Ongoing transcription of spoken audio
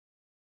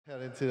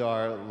Head into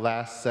our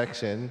last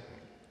section,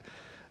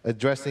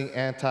 addressing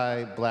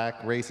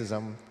anti-Black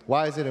racism.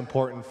 Why is it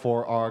important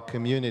for our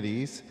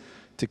communities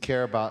to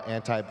care about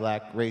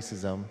anti-Black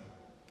racism?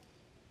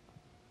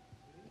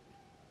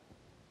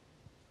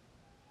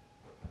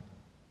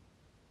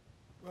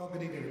 Well,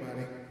 good evening,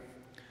 everybody.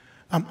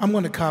 I'm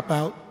going to cop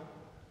out.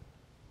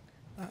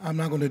 I'm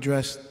not going to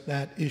address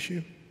that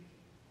issue.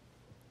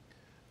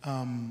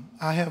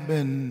 I have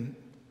been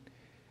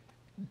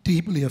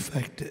deeply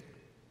affected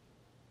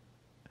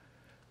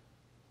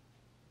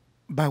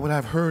by what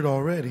I've heard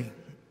already,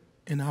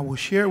 and I will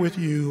share with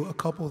you a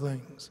couple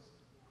things.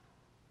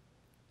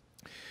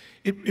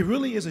 It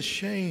really is a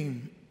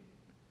shame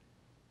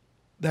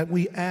that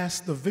we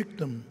ask the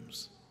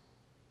victims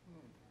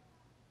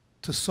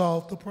to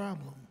solve the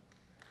problem.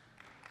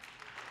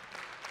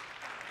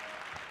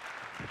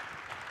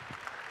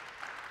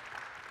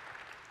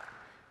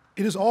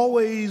 It is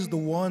always the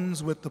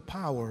ones with the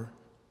power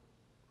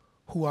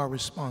who are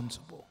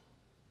responsible.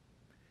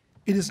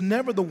 It is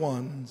never the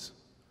ones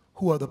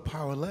who are the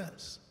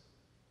powerless.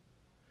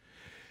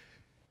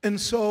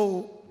 And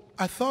so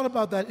I thought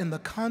about that in the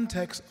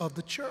context of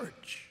the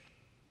church.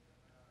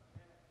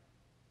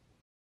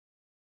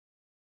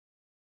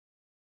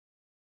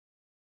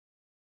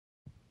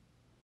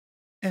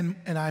 And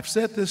I've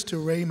said this to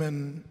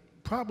Raymond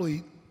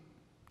probably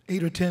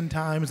 8 or 10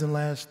 times in the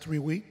last 3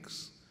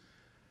 weeks,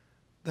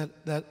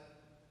 that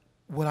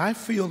what I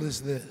feel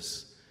is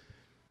this: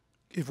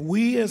 if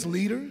we as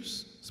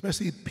leaders,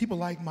 especially people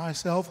like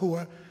myself who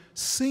are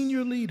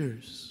senior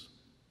leaders,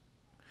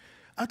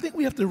 I think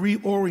we have to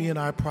reorient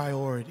our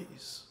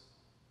priorities.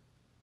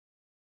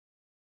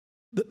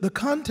 The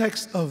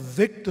context of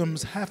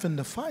victims having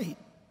to fight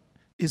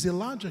is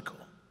illogical.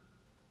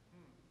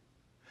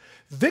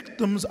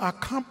 Victims are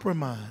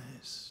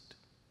compromised.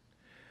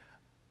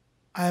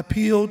 I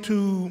appeal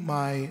to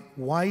my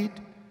white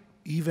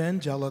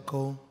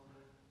evangelical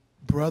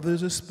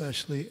brothers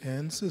especially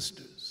and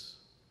sisters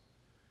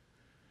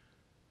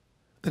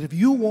that if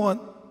you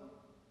want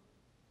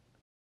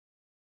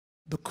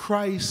the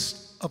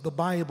Christ of the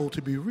Bible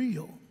to be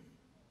real,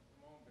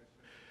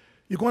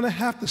 you're going to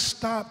have to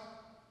stop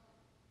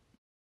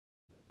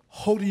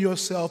holding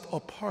yourself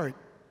apart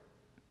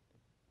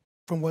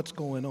from what's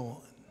going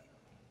on.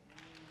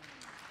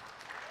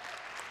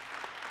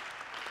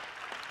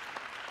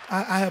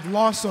 I have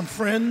lost some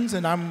friends,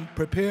 and I'm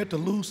prepared to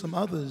lose some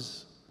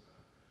others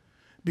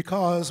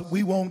because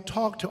we won't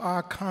talk to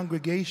our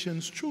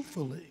congregations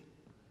truthfully.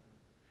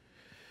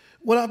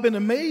 What I've been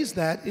amazed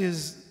at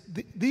is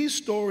these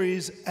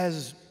stories,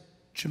 as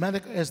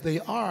traumatic as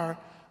they are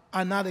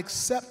not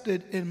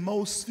accepted in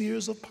most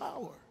spheres of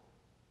power.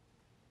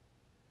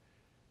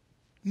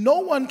 No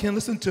one can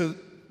listen to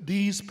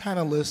these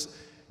panelists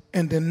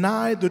and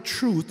deny the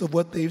truth of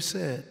what they've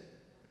said.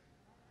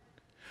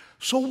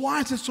 So why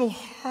is it so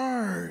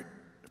hard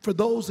for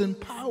those in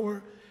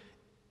power?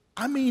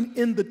 I mean,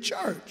 in the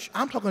church.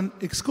 I'm talking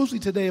exclusively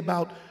today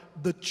about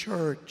the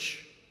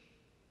church.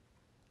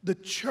 The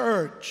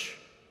church.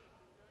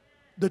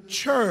 The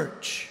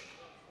church.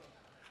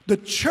 The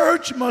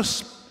church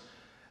must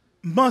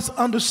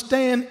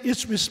understand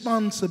its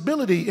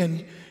responsibility.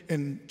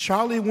 And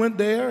Charlie went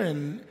there,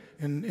 and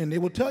they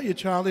will tell you,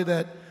 Charlie,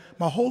 that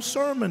my whole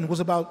sermon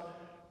was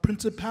about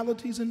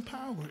principalities and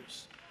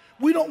powers.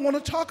 We don't want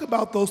to talk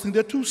about those things.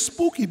 They're too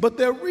spooky, but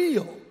they're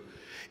real.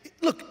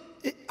 Look,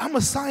 I'm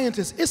a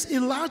scientist. It's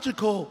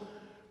illogical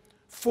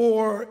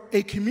for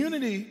a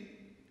community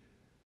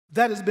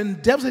that has been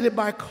devastated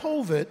by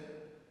COVID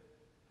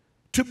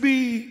to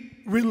be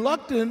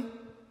reluctant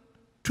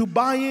to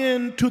buy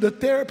into the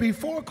therapy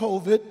for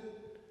COVID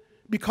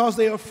because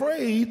they're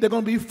afraid they're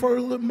going to be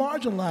further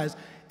marginalized.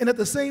 And at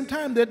the same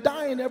time, they're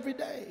dying every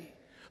day.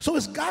 So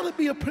it's got to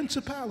be a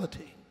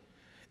principality.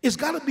 It's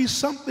got to be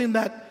something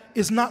that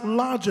is not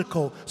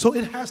logical, so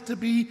it has to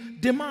be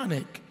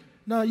demonic.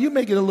 Now, you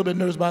may get a little bit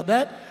nervous about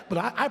that, but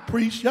I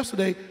preached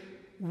yesterday,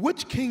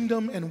 which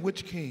kingdom and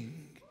which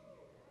king?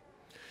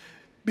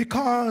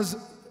 Because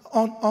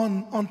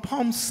on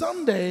Palm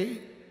Sunday,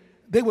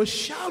 they were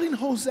shouting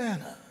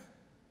Hosanna,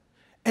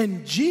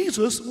 and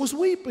Jesus was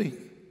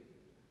weeping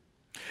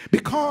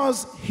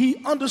because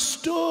he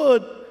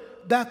understood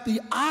that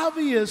the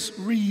obvious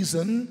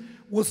reason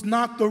was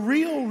not the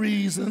real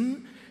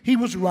reason he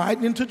was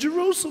riding into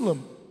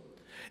Jerusalem.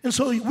 And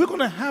so we're going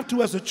to have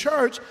to, as a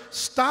church,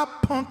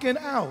 stop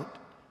punking out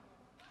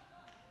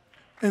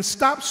and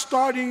stop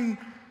starting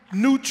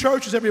new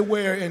churches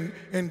everywhere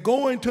and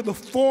going to the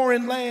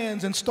foreign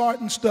lands and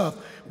starting stuff.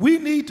 We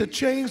need to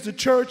change the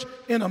church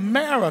in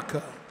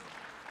America.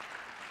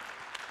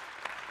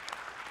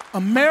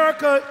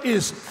 America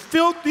is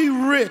filthy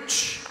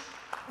rich.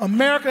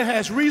 America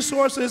has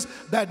resources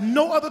that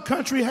no other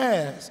country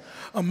has.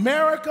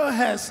 America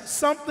has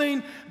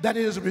something that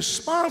it is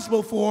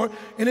responsible for,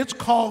 and it's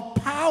called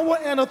power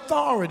and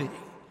authority.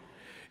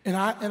 And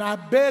I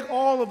beg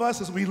all of us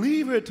as we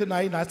leave here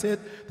tonight, and I said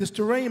this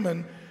to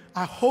Raymond,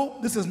 I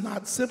hope this is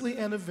not simply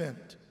an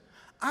event.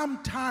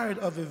 I'm tired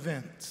of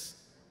events.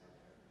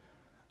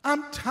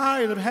 I'm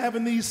tired of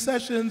having these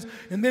sessions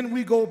and then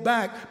we go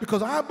back,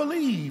 because I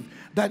believe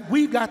that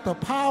we've got the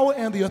power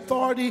and the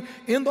authority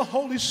in the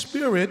Holy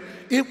Spirit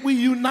if we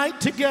unite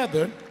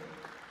together,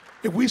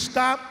 if we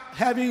stop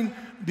having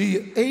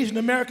the Asian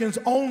Americans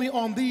only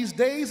on these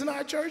days in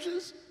our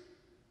churches.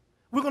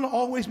 We're going to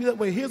always be that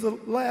way. Here's the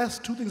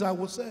last two things I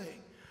will say.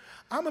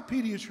 I'm a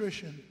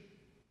pediatrician.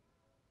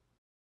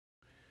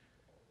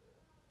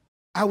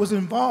 I was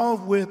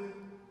involved with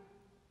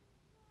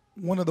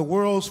one of the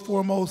world's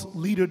foremost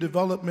leader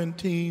development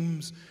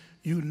teams.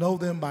 You know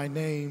them by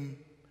name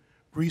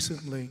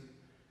recently.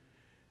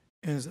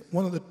 And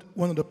one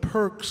of the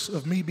perks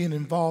of me being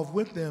involved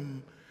with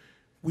them,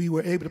 we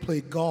were able to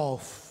play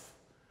golf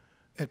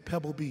at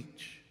Pebble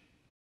Beach.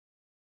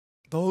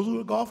 Those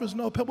who are golfers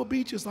know Pebble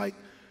Beach is like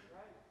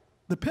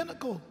the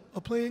pinnacle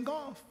of playing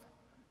golf.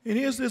 And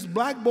here's this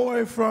black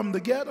boy from the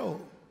ghetto,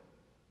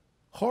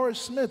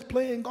 Horace Smith,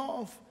 playing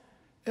golf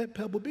at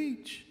Pebble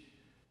Beach.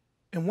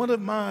 And one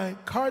of my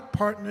cart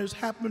partners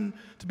happened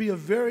to be a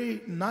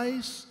very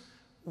nice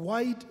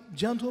white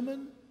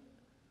gentleman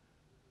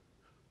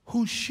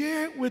who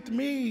shared with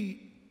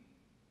me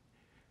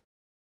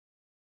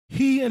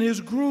he and his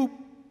group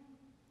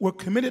were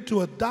committed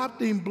to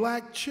adopting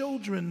black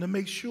children to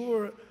make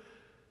sure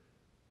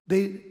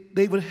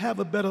they would have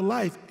a better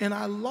life. And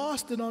I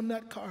lost it on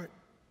that cart,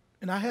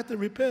 and I had to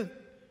repent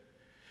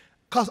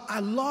because I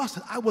lost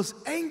it. I was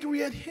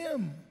angry at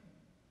him.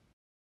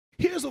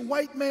 Here's a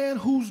white man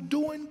who's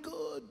doing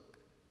good.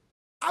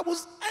 I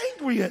was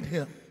angry at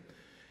him.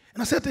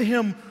 And I said to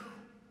him,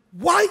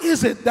 why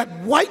is it that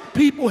white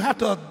people have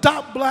to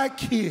adopt black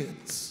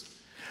kids?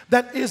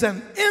 That is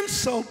an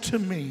insult to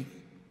me.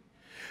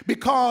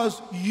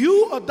 Because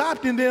you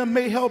adopting them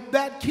may help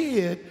that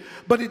kid,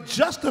 but it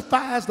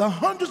justifies the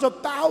hundreds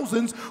of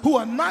thousands who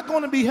are not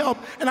going to be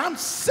helped. And I'm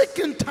sick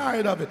and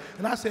tired of it.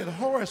 And I said,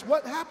 Horace,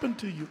 what happened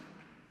to you?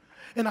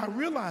 And I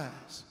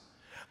realized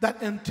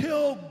that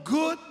until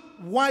good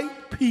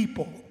white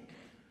people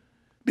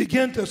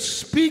begin to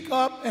speak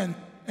up and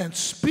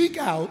speak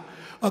out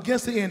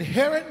against the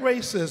inherent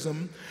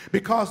racism,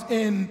 because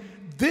in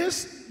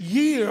this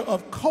year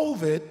of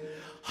COVID,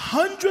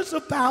 hundreds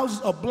of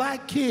thousands of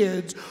black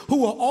kids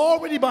who are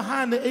already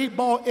behind the 8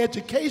 ball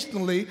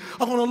educationally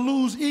are going to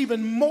lose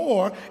even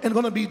more and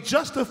going to be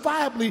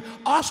justifiably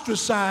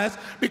ostracized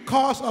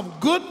because of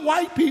good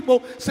white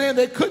people saying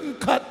they couldn't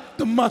cut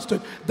the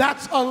mustard.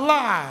 That's a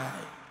lie.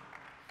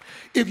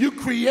 If you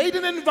create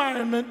an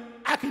environment,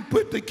 I can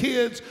put the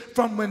kids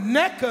from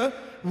Winnetka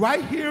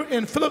right here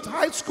in Phillips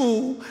High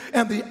School,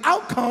 and the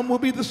outcome will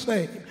be the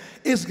same.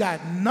 It's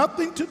got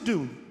nothing to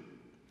do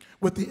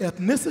with the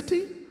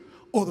ethnicity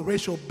or the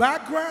racial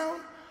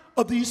background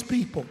of these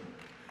people.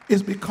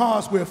 It's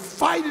because we're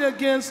fighting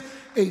against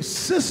a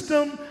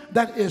system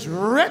that is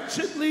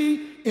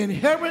wretchedly,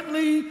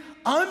 inherently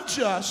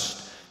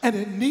unjust, and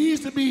it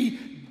needs to be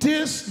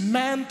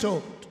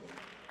dismantled.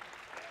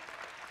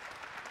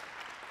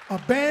 A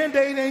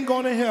Band-Aid ain't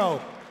gonna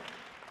help.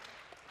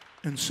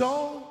 And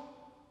so,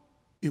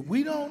 if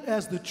we don't,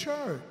 as the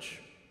church,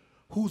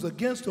 who's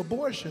against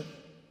abortion,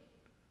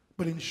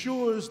 but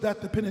ensures that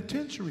the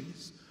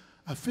penitentiaries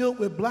are filled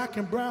with black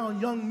and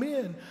brown young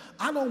men,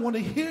 I don't want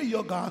to hear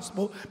your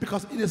gospel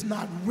because it is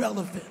not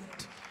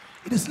relevant.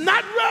 It is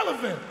not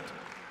relevant.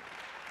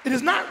 It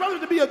is not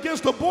relevant to be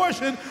against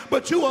abortion,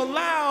 but you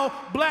allow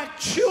black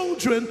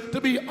children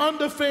to be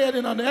underfed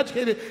and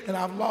undereducated, and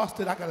I've lost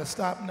it. I got to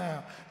stop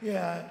now.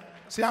 Yeah.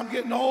 See, I'm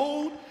getting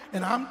old,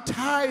 and I'm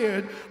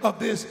tired of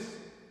this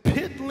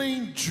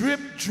piddling drip,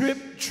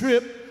 drip,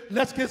 drip.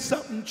 Let's get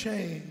something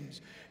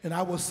changed. And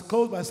I will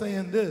close by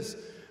saying this.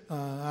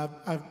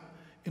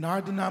 In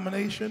our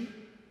denomination,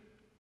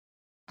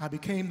 I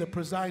became the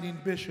presiding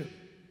bishop.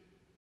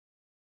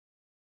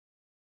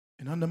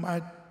 And under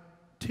my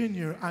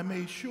tenure, I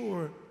made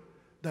sure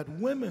that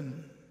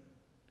women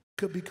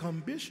could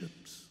become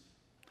bishops.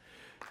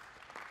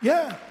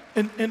 Yeah,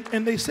 and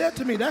they said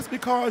to me, that's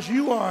because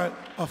you are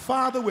a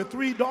father with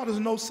 3 daughters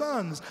and no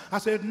sons. I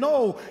said,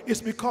 no,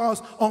 it's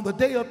because on the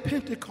day of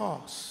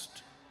Pentecost,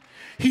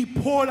 he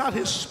poured out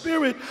his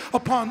spirit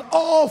upon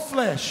all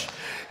flesh.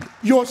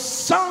 Your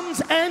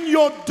sons and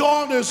your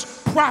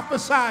daughters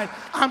prophesied.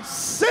 I'm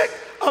sick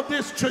of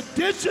this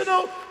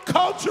traditional,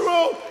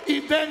 cultural,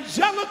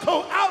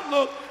 evangelical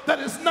outlook that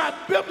is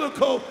not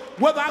biblical.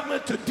 Whether I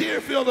went to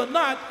Deerfield or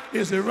not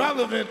is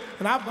irrelevant,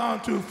 and I've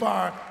gone too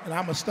far, and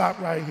I'm going to stop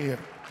right here.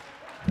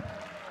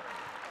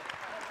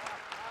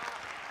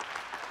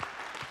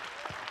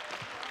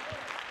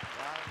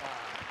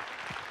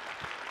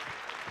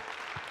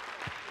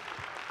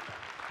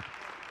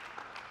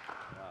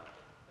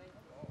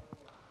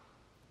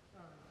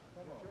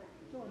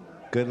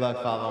 Good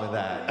luck following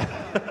that.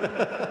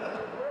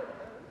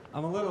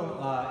 I'm a little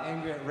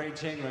angry at Ray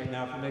Chain right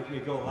now for making me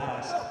go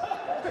last,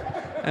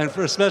 and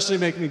for especially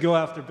making me go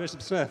after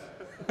Bishop Smith.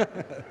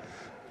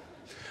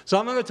 So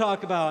I'm going to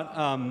talk about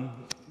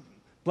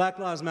Black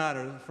Lives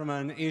Matter from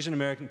an Asian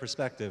American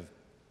perspective.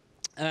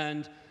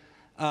 And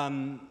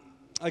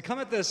I come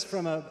at this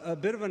from a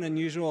bit of an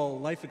unusual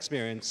life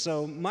experience.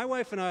 So my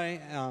wife and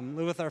I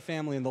live with our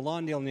family in the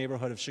Lawndale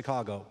neighborhood of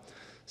Chicago.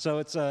 So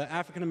it's an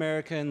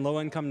African-American,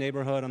 low-income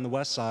neighborhood on the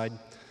west side.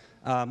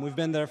 We've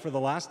been there for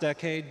the last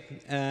decade,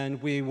 and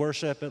we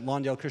worship at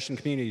Lawndale Christian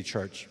Community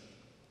Church.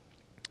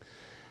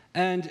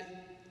 And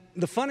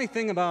the funny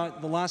thing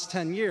about the last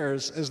 10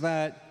 years is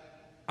that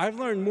I've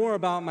learned more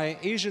about my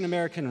Asian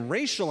American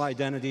racial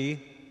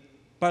identity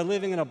by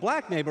living in a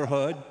black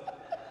neighborhood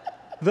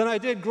than I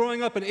did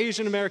growing up in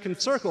Asian American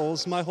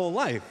circles my whole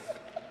life.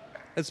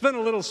 It's been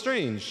a little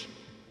strange.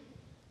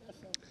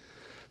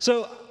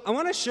 So I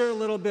want to share a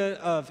little bit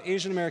of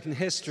Asian American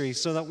history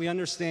so that we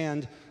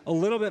understand a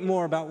little bit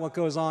more about what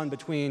goes on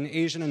between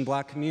Asian and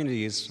black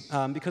communities,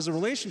 because the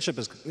relationship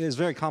is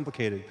very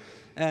complicated.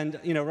 And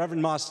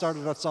Reverend Moss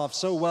started us off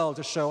so well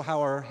to show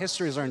how our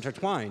histories are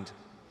intertwined.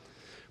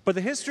 But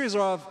the histories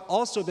have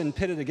also been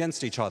pitted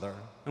against each other,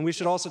 and we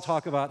should also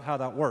talk about how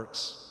that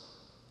works.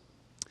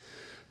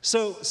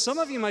 So some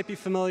of you might be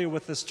familiar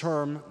with this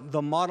term,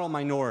 the model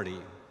minority,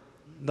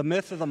 the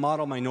myth of the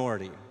model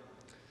minority.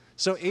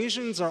 So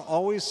Asians are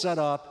always set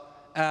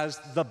up as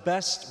the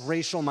best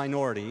racial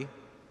minority,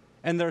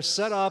 and they're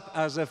set up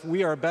as if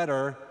we are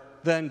better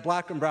than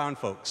black and brown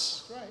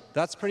folks. Right.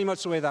 That's pretty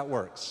much the way that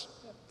works.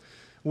 Yep.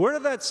 Where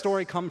did that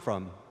story come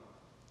from?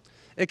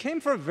 It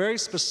came from a very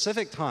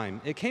specific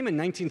time. It came in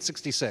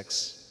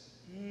 1966.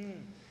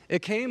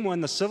 It came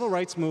when the civil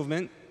rights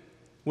movement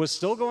was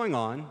still going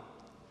on,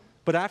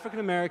 but African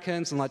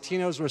Americans and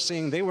Latinos were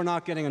seeing they were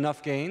not getting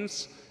enough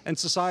gains, and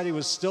society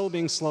was still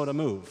being slow to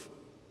move.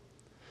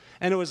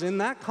 And it was in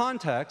that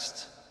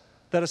context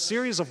that a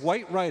series of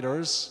white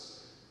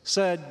writers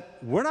said,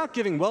 we're not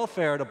giving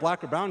welfare to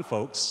black or brown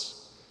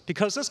folks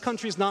because this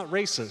country's not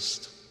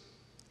racist.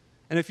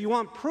 And if you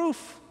want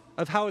proof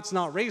of how it's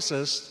not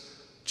racist,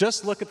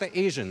 just look at the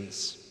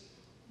Asians.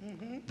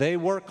 They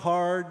work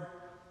hard,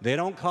 they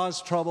don't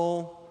cause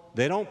trouble,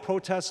 they don't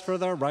protest for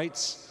their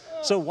rights.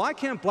 So why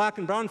can't black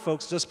and brown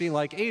folks just be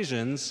like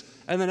Asians,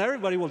 and then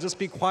everybody will just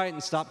be quiet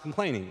and stop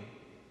complaining?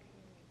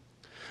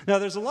 Now,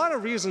 there's a lot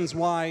of reasons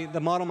why the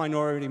model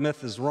minority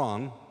myth is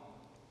wrong.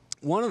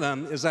 One of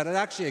them is that it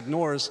actually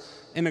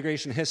ignores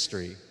immigration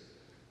history,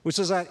 which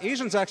is that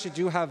Asians actually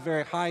do have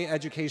very high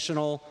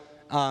educational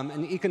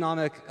and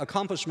economic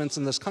accomplishments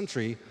in this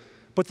country.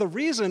 But the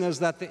reason is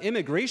that the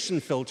immigration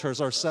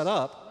filters are set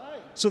up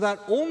so that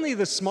only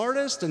the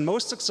smartest and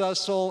most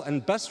successful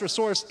and best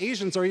resourced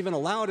Asians are even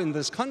allowed in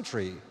this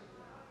country.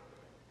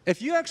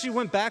 If you actually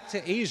went back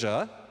to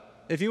Asia,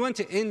 if you went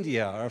to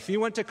India, or if you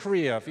went to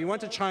Korea, if you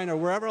went to China, or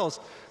wherever else,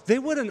 they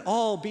wouldn't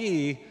all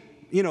be,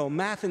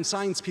 math and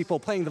science people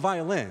playing the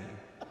violin.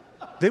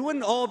 They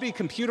wouldn't all be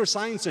computer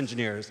science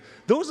engineers.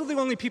 Those are the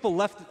only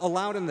people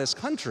allowed in this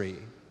country.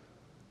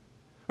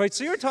 Right,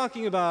 so you're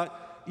talking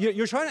about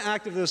you're trying to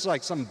act as this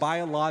like some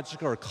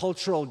biological or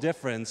cultural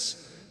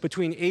difference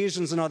between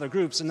Asians and other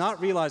groups and not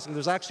realizing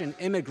there's actually an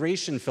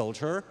immigration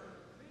filter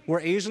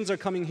where Asians are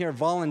coming here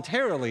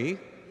voluntarily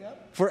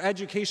for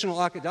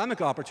educational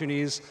academic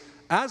opportunities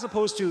as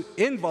opposed to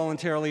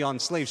involuntarily on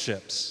slave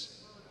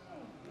ships.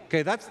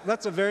 Okay,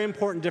 that's a very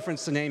important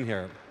difference to name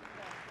here.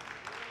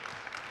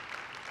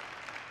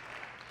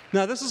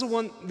 Now, this is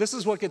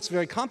what gets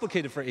very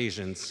complicated for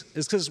Asians,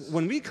 is because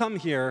when we come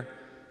here,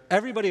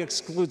 everybody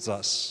excludes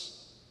us.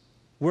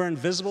 We're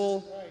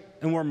invisible,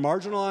 and we're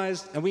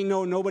marginalized, and we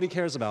know nobody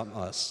cares about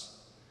us.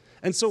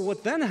 And so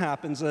what then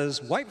happens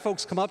is white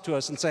folks come up to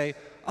us and say,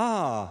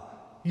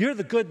 you're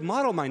the good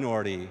model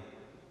minority.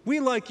 We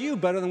like you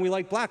better than we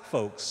like black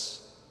folks.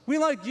 We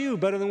like you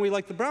better than we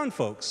like the brown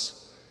folks.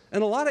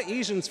 And a lot of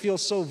Asians feel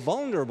so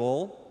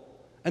vulnerable,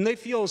 and they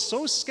feel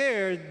so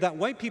scared that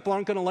white people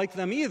aren't going to like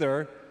them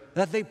either,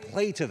 that they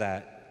play to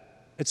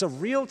that. It's a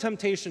real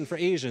temptation for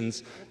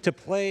Asians to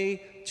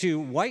play to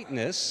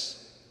whiteness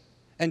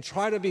and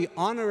try to be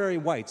honorary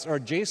whites or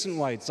adjacent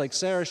whites, like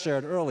Sarah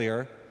shared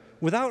earlier,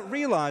 without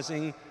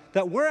realizing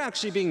that we're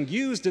actually being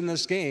used in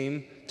this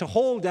game to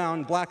hold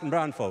down black and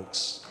brown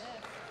folks.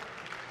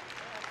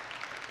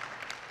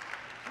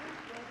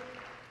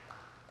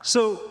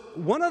 So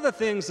one of the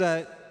things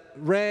that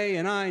Ray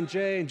and I and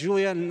Jay and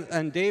Juliet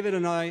and David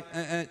and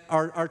I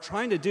are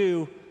trying to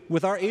do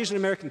with our Asian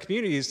American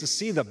community is to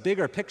see the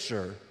bigger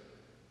picture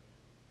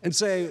and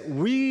say,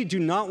 we do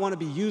not want to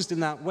be used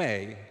in that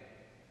way.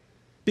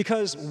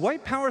 Because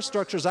white power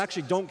structures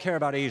actually don't care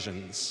about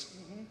Asians.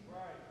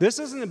 This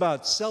isn't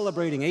about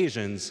celebrating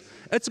Asians.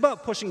 It's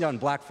about pushing down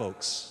black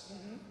folks.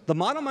 The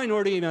model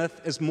minority myth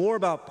is more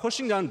about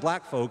pushing down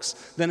black folks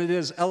than it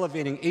is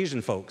elevating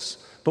Asian folks.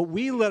 But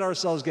we let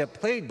ourselves get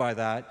plagued by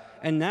that,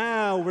 and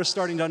now we're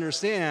starting to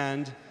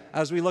understand,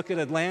 as we look at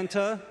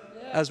Atlanta,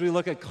 as we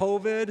look at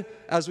COVID,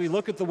 as we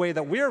look at the way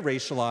that we're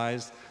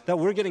racialized, that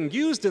we're getting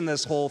used in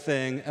this whole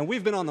thing, and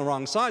we've been on the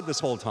wrong side this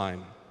whole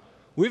time.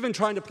 We've been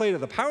trying to play to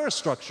the power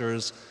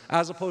structures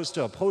as opposed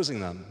to opposing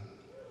them.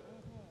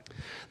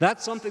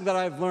 That's something that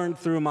I've learned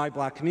through my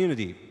black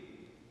community.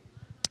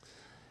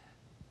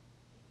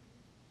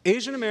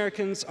 Asian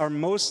Americans are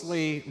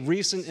mostly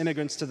recent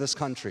immigrants to this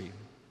country.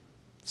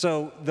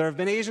 So there have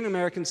been Asian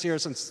Americans here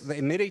since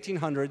the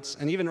mid-1800s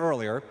and even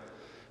earlier,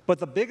 but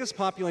the biggest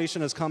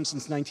population has come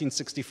since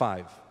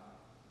 1965.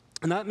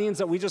 And that means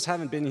that we just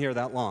haven't been here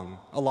that long,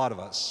 a lot of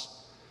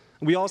us.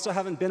 We also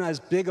haven't been as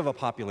big of a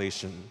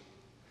population.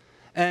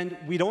 And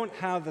we don't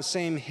have the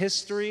same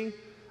history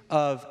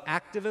of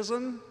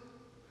activism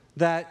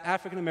that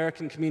African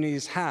American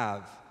communities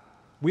have.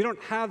 We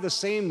don't have the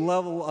same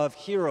level of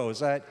heroes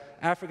that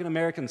African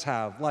Americans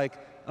have, like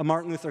a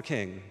Martin Luther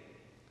King,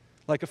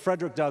 like a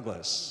Frederick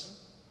Douglass,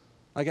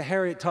 like a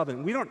Harriet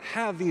Tubman. We don't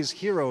have these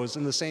heroes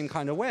in the same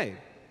kind of way.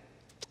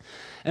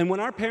 And when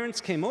our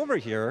parents came over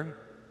here,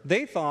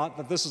 they thought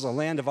that this was a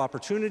land of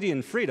opportunity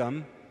and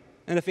freedom,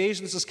 and if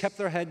Asians just kept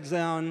their heads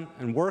down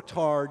and worked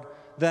hard,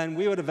 then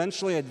we would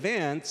eventually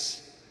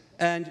advance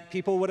and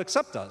people would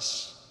accept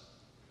us.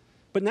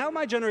 But now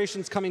my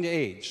generation's coming to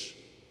age,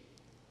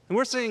 and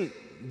we're saying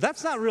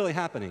that's not really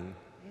happening.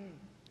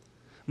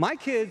 My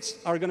kids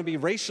are going to be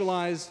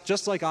racialized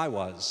just like I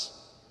was.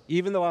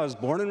 Even though I was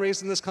born and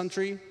raised in this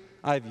country,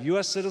 I have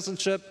US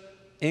citizenship,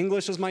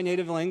 English is my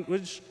native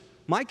language,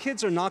 my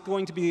kids are not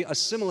going to be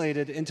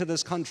assimilated into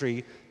this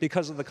country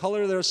because of the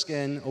color of their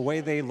skin, the way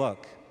they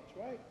look.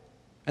 That's right.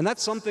 And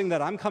that's something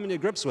that I'm coming to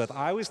grips with.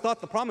 I always thought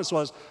the promise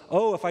was,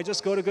 oh, if I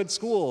just go to good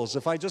schools,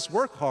 if I just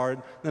work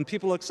hard, then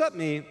people will accept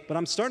me, but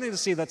I'm starting to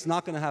see that's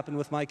not going to happen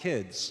with my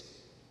kids.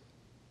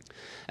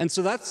 And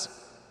so that's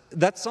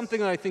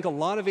something that I think a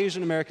lot of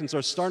Asian Americans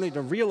are starting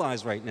to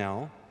realize right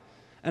now.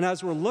 And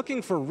as we're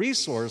looking for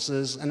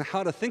resources and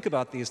how to think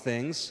about these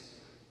things,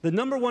 the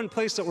number one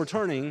place that we're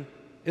turning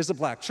is the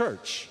black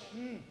church.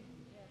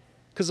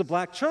 Because the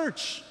black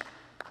church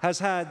has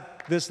had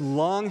this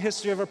long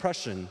history of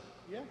oppression.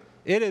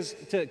 It is,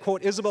 to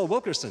quote Isabel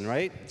Wilkerson,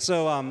 right?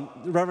 So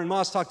Reverend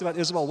Moss talked about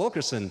Isabel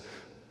Wilkerson.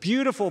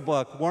 Beautiful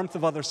book, Warmth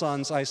of Other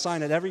Suns. I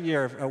sign it every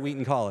year at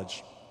Wheaton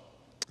College.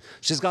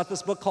 She's got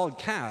this book called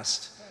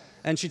Caste,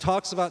 and she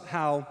talks about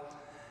how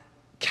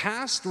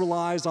caste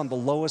relies on the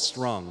lowest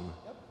rung.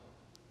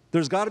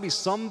 There's got to be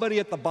somebody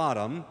at the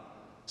bottom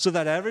so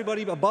that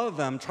everybody above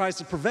them tries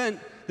to prevent.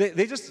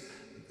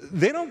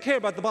 They don't care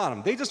about the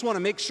bottom. They just want to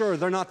make sure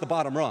they're not the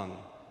bottom rung.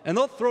 And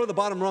they'll throw the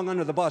bottom rung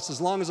under the bus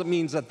as long as it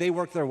means that they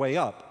work their way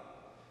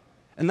up.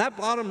 And that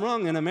bottom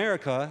rung in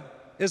America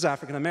is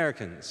African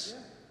Americans.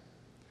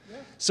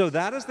 So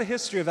that is the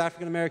history of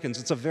African Americans.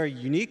 It's a very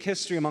unique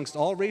history amongst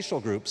all racial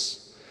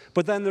groups.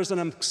 But then there's an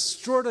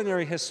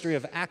extraordinary history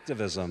of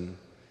activism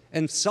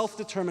and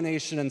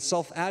self-determination and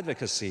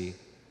self-advocacy.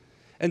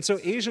 And so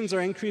Asians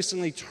are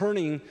increasingly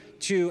turning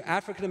to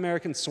African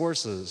American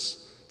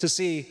sources to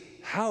see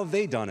how have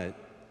they done it?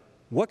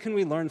 What can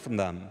we learn from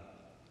them?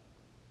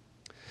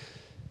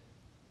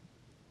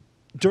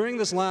 During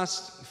this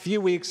last few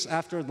weeks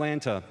after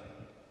Atlanta,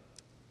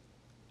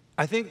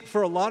 I think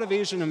for a lot of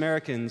Asian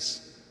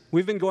Americans,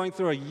 we've been going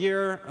through a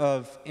year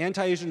of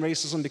anti-Asian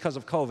racism because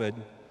of COVID,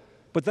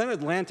 but then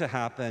Atlanta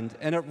happened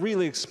and it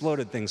really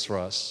exploded things for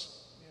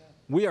us.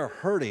 We are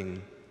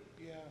hurting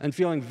and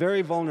feeling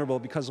very vulnerable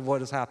because of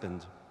what has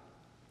happened.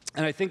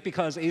 And I think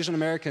because Asian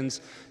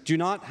Americans do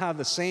not have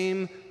the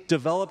same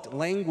developed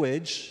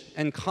language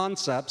and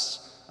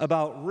concepts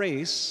about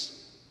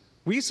race,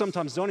 we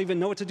sometimes don't even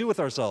know what to do with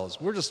ourselves.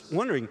 We're just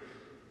wondering,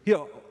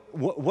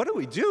 what do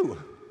we do?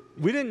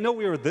 We didn't know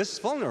we were this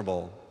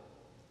vulnerable.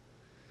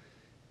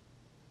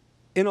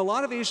 In a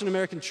lot of Asian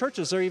American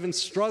churches, they're even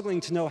struggling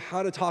to know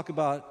how to talk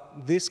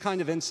about this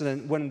kind of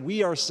incident when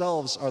we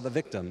ourselves are the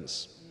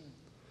victims.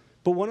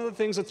 But one of the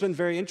things that's been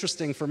very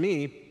interesting for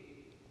me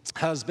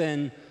has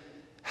been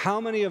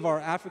how many of our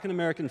African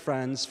American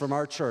friends from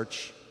our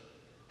church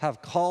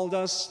have called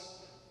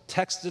us,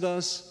 texted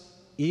us,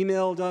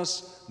 emailed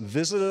us,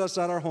 visited us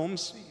at our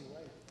homes.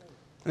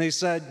 And they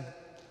said,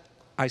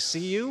 I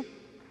see you.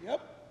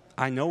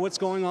 I know what's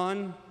going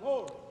on.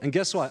 And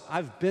guess what?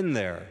 I've been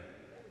there.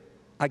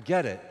 I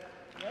get it.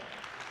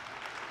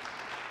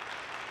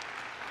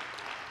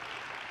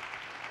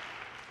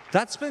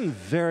 That's been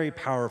very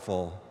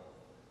powerful.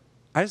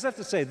 I just have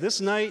to say, this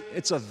night,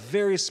 it's a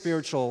very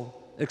spiritual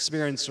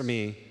experience for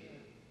me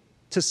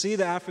to see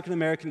the African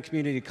American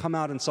community come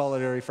out in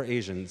solidarity for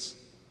Asians.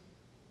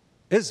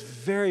 It's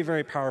very,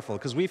 very powerful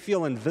because we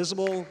feel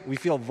invisible, we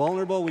feel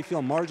vulnerable, we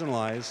feel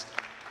marginalized.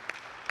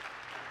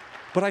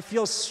 But I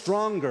feel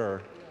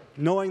stronger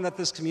knowing that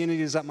this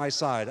community is at my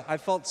side. I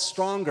felt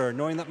stronger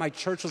knowing that my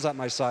church was at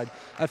my side.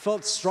 I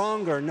felt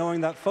stronger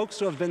knowing that folks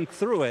who have been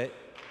through it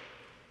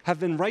have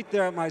been right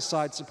there at my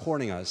side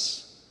supporting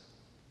us.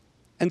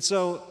 And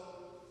so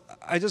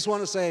I just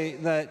want to say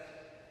that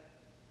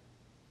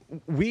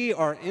we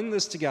are in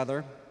this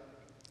together.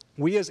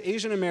 We as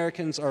Asian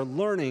Americans are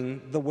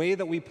learning the way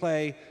that we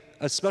play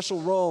a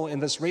special role in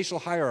this racial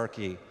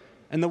hierarchy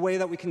and the way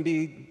that we can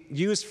be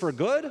used for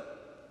good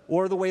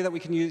or the way that we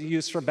can be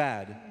used for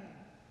bad.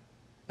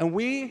 And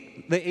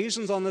we, the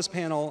Asians on this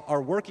panel,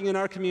 are working in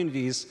our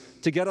communities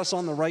to get us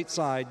on the right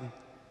side.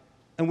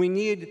 And we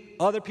need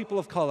other people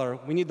of color,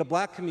 we need the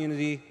black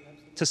community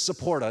to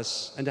support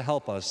us and to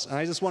help us. And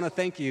I just want to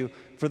thank you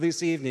for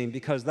this evening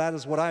because that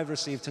is what I've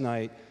received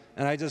tonight.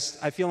 And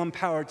I feel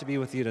empowered to be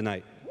with you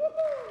tonight.